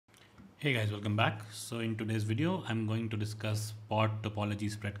Hey guys, welcome back. So in today's video, I'm going to discuss pod topology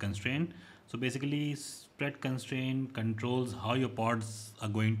spread constraint. So basically spread constraint controls how your pods are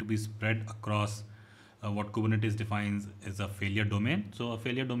going to be spread across what Kubernetes defines as a failure domain. So a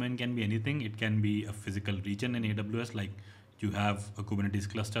failure domain can be anything. It can be a physical region in AWS, like you have a Kubernetes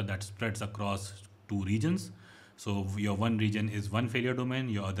cluster that spreads across two regions. So your one region is one failure domain,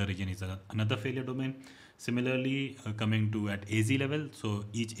 your other region is another failure domain. Similarly, coming to at AZ level, so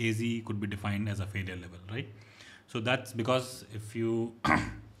each AZ could be defined as a failure level, right? So that's because if you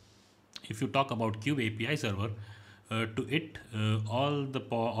if you talk about Kube API server, to it all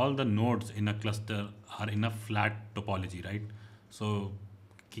the nodes in a cluster are in a flat topology, right? So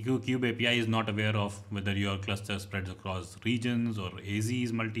Cube API is not aware of whether your cluster spreads across regions or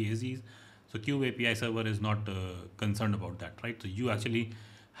AZs, multi-AZs. So Cube API server is not concerned about that, right? So you actually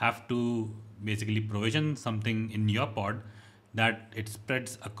have to basically provision something in your pod that it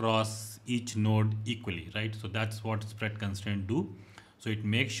spreads across each node equally, right? So that's what spread constraint do. So it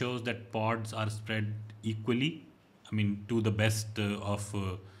makes sure that pods are spread equally. I mean, to the best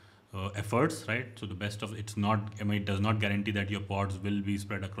of efforts, right? So the best of it's not. I mean, it does not guarantee that your pods will be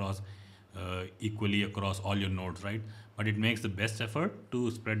spread across equally across all your nodes, right? But it makes the best effort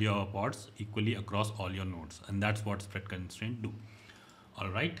to spread your pods equally across all your nodes, and that's what spread constraint do. All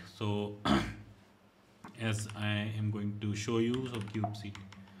right. So as I am going to show you, so kubectl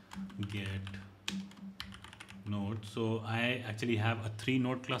get node. So I actually have a 3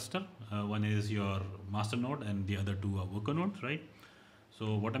 node cluster. One is your master node and the other two are worker nodes, right?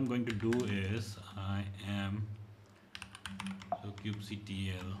 So what I'm going to do is I am so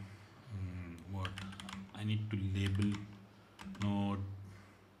kubectl what I need to label node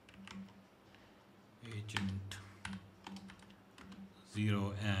agent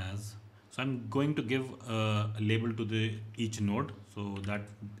 0 as, so I'm going to give a label to the each node. So that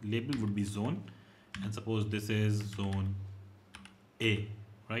label would be zone, and suppose this is zone A,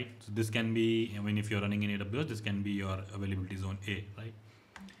 right? So this can be, I mean, if you're running in AWS, this can be your availability zone A, right?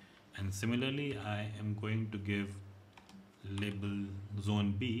 And similarly, I am going to give label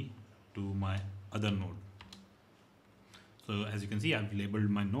zone B to my other node. So as you can see, I've labeled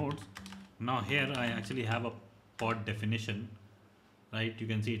my nodes. Now here I actually have a pod definition, right? You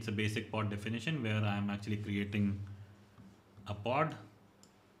can see it's a basic pod definition where I'm actually creating a pod,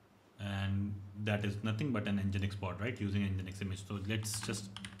 and that is nothing but an Nginx pod, right? Using Nginx image. So let's just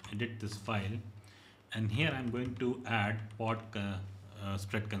edit this file, and here I'm going to add pod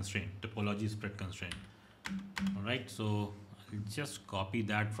spread constraint, topology spread constraint. All right, so I'll just copy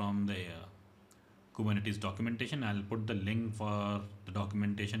that from the Kubernetes documentation. I'll put the link for the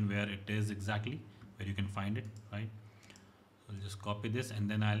documentation where it is exactly, where you can find it, right? I'll just copy this and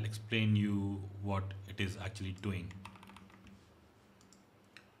then I'll explain you what it is actually doing.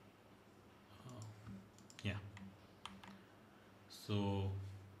 Yeah. So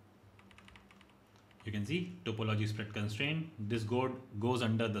you can see topology spread constraint. This goes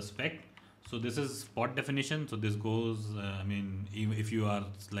under the spec. So this is pod definition. So this goes, I mean, if you are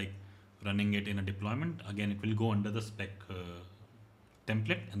like running it in a deployment, again, it will go under the spec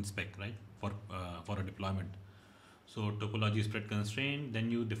template and spec, right? For a deployment. So topology spread constraint, then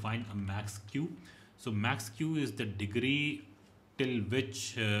you define a max Q. So max Q is the degree till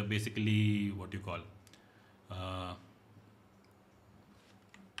which basically what you call.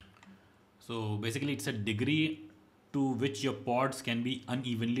 So basically it's a degree to which your pods can be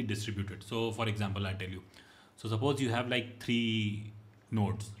unevenly distributed. So for example, I tell you, so suppose you have like 3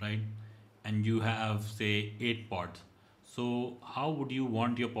 nodes, right? And you have say 8 pods. So how would you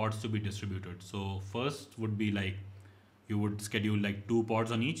want your pods to be distributed? So first would be like, you would schedule like 2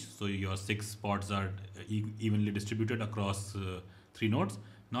 pods on each. So your 6 pods are evenly distributed across 3 nodes.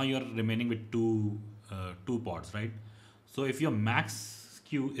 Now you're remaining with two pods, right? So if your max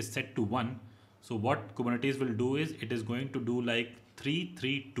queue is set to 1, so what Kubernetes will do is it is going to do like 3,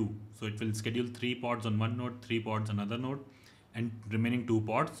 3, 2. So it will schedule 3 pods on one node, 3 pods on another node, and remaining 2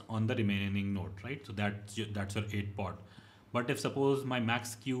 pods on the remaining node, right? So that's your 8 pod. But if suppose my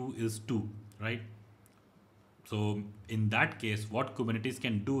max queue is 2, right? So in that case, what Kubernetes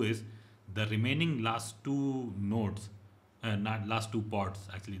can do is the remaining last 2 nodes, not last 2 pods,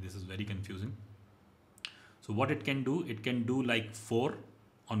 actually this is very confusing. So what it can do like 4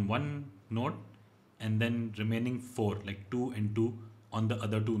 on one node and then remaining 4, like 2 and 2 on the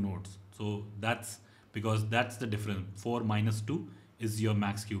other 2 nodes. So that's because that's the difference. 4 minus 2 is your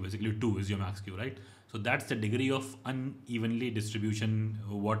max queue. Basically 2 is your max queue, right? So that's the degree of unevenly distribution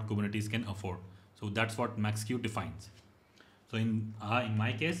what Kubernetes can afford. So that's what max queue defines. So in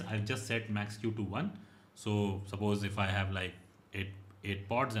my case, I've just set max queue to 1. So suppose if I have like 8 8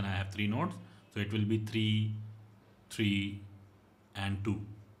 pods and I have 3 nodes. So it will be 3, 3 and 2,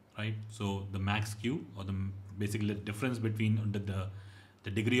 right? So the max Q, or the basically the difference between the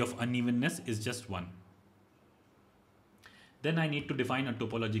degree of unevenness is just 1. Then I need to define a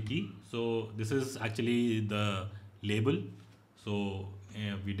topology key. So this is actually the label. So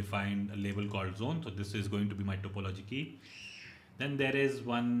we defined a label called zone. So this is going to be my topology key. Then there is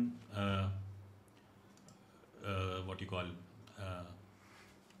one what you call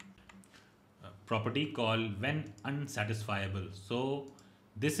property called when unsatisfiable. So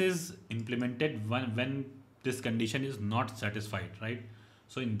this is implemented when this condition is not satisfied, right?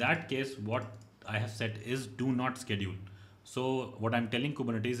 So in that case, what I have set is do not schedule. So what I'm telling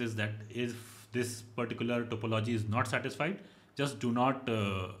Kubernetes is that if this particular topology is not satisfied, just do not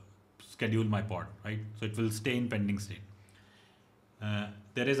schedule my pod, right? So it will stay in pending state.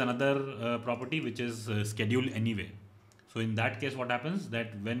 There is another property which is schedule anyway. So in that case, what happens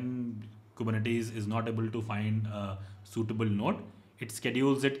that when Kubernetes is not able to find a suitable node, it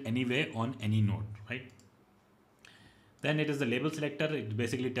schedules it anyway on any node, right? Then it is the label selector. It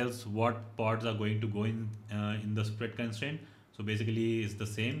basically tells what pods are going to go in the spread constraint. So basically it's the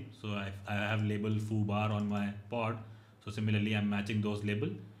same. So I have label foo bar on my pod. So similarly, I'm matching those label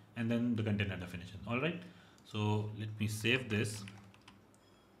and then the container definition. All right. So let me save this,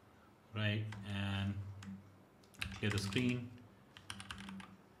 right, and clear the screen.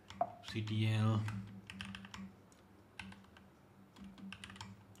 CTL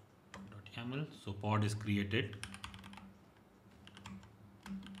 .yaml. So pod is created.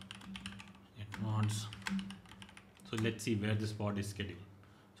 Mods. So let's see where this pod is scheduled.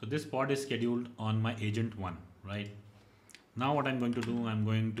 So this pod is scheduled on my agent 1, right? Now what I'm going to do, I'm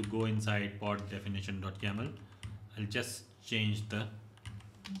going to go inside pod definition.yaml. I'll just change the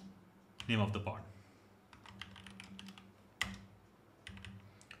name of the pod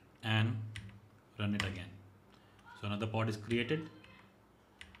and run it again. So another pod is created.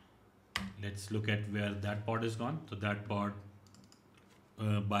 Let's look at where that pod is gone. So that pod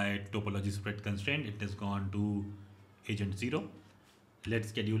by topology spread constraint, it has gone to agent 0. Let's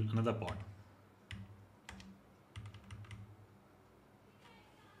schedule another pod.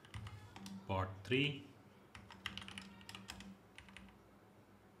 Pod 3.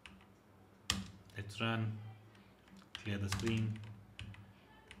 Let's run, clear the screen.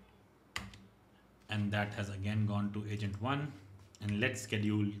 And that has again gone to agent 1. And let's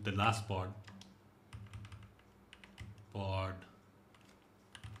schedule the last pod, pod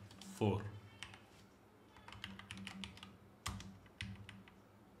 4.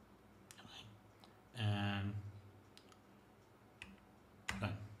 And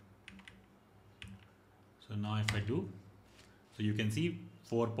run. So now if I do, so you can see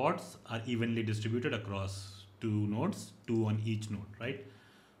 4 pods are evenly distributed across 2 nodes, 2 on each node, right?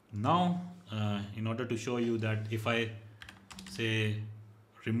 Now, in order to show you that if I say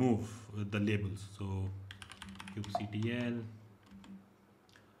remove the labels, so kubectl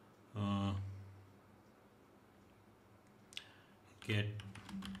get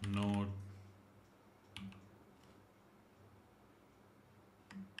node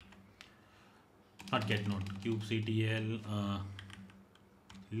not get node kubectl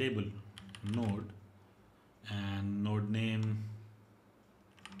label node and node name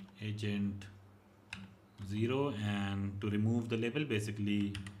agent 0, and to remove the label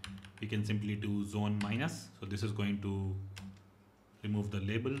basically we can simply do zone minus. So this is going to remove the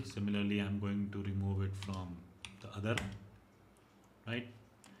label. Similarly, I'm going to remove it from the other, right?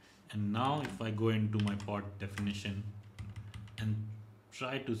 And now if I go into my pod definition and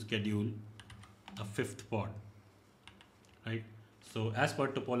try to schedule a 5th pod, right? So as per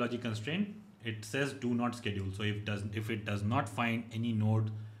topology constraint, it says do not schedule. So if it does not find any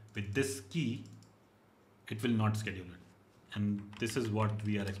node with this key, it will not schedule it. And this is what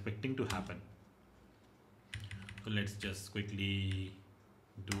we are expecting to happen. So let's just quickly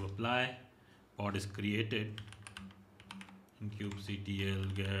do apply. Pod is created in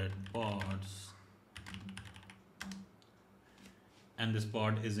kubectl get pods, and this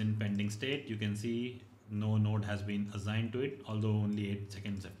pod is in pending state. You can see no node has been assigned to it, although only 8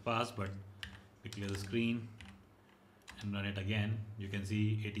 seconds have passed. But we clear the screen and run it again. You can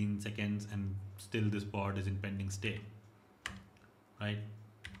see 18 seconds and still this pod is in pending state, right?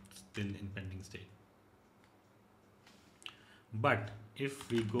 Still in pending state. But if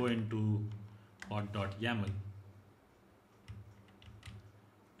we go into pod.yaml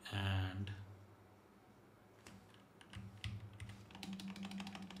and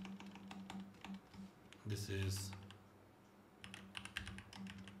this is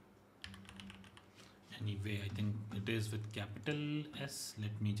any anyway. I think it is with capital S.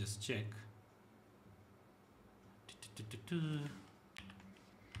 Let me just check. So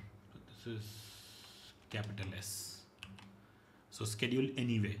this is capital S. So schedule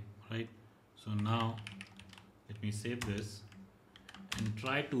anyway, right? So now let me save this and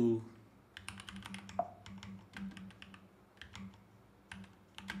try to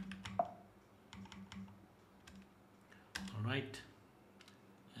all right,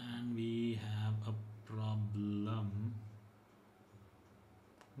 and we have a problem.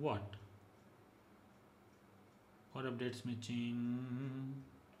 What updates matching?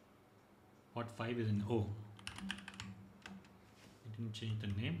 What 5 is in? Oh, it didn't change the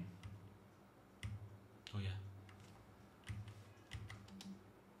name. Oh yeah.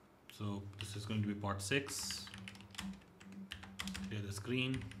 So this is going to be port 6. Clear the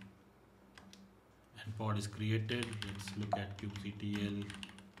screen. And pod is created. Let's look at kubectl.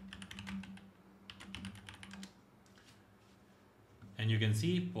 And you can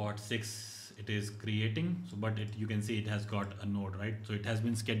see port 6 it is creating. So but you can see it has got a node, right? So it has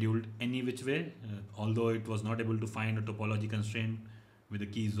been scheduled any which way, although it was not able to find a topology constraint with the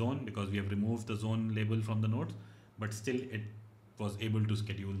key zone because we have removed the zone label from the nodes, but still it was able to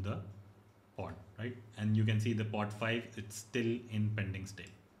schedule the pod, right? And you can see the pod 5, it's still in pending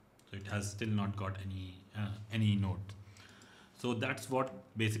state. So it has still not got any node. So that's what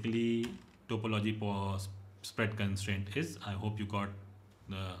basically topology spread constraint is. I hope you got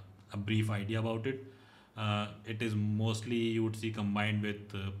a brief idea about it. It is mostly you would see combined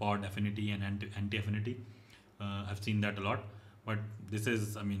with pod affinity and anti-affinity. I've seen that a lot, but this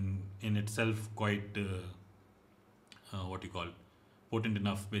is, I mean, in itself quite what you call potent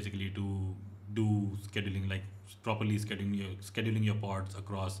enough basically to do scheduling, like properly scheduling your pods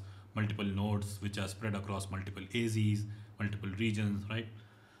across multiple nodes which are spread across multiple AZs, multiple regions, right?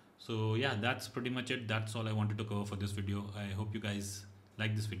 So yeah, that's pretty much it. That's all I wanted to cover for this video. I hope you guys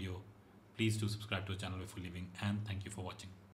like this video. Please do subscribe to the channel before leaving, and thank you for watching.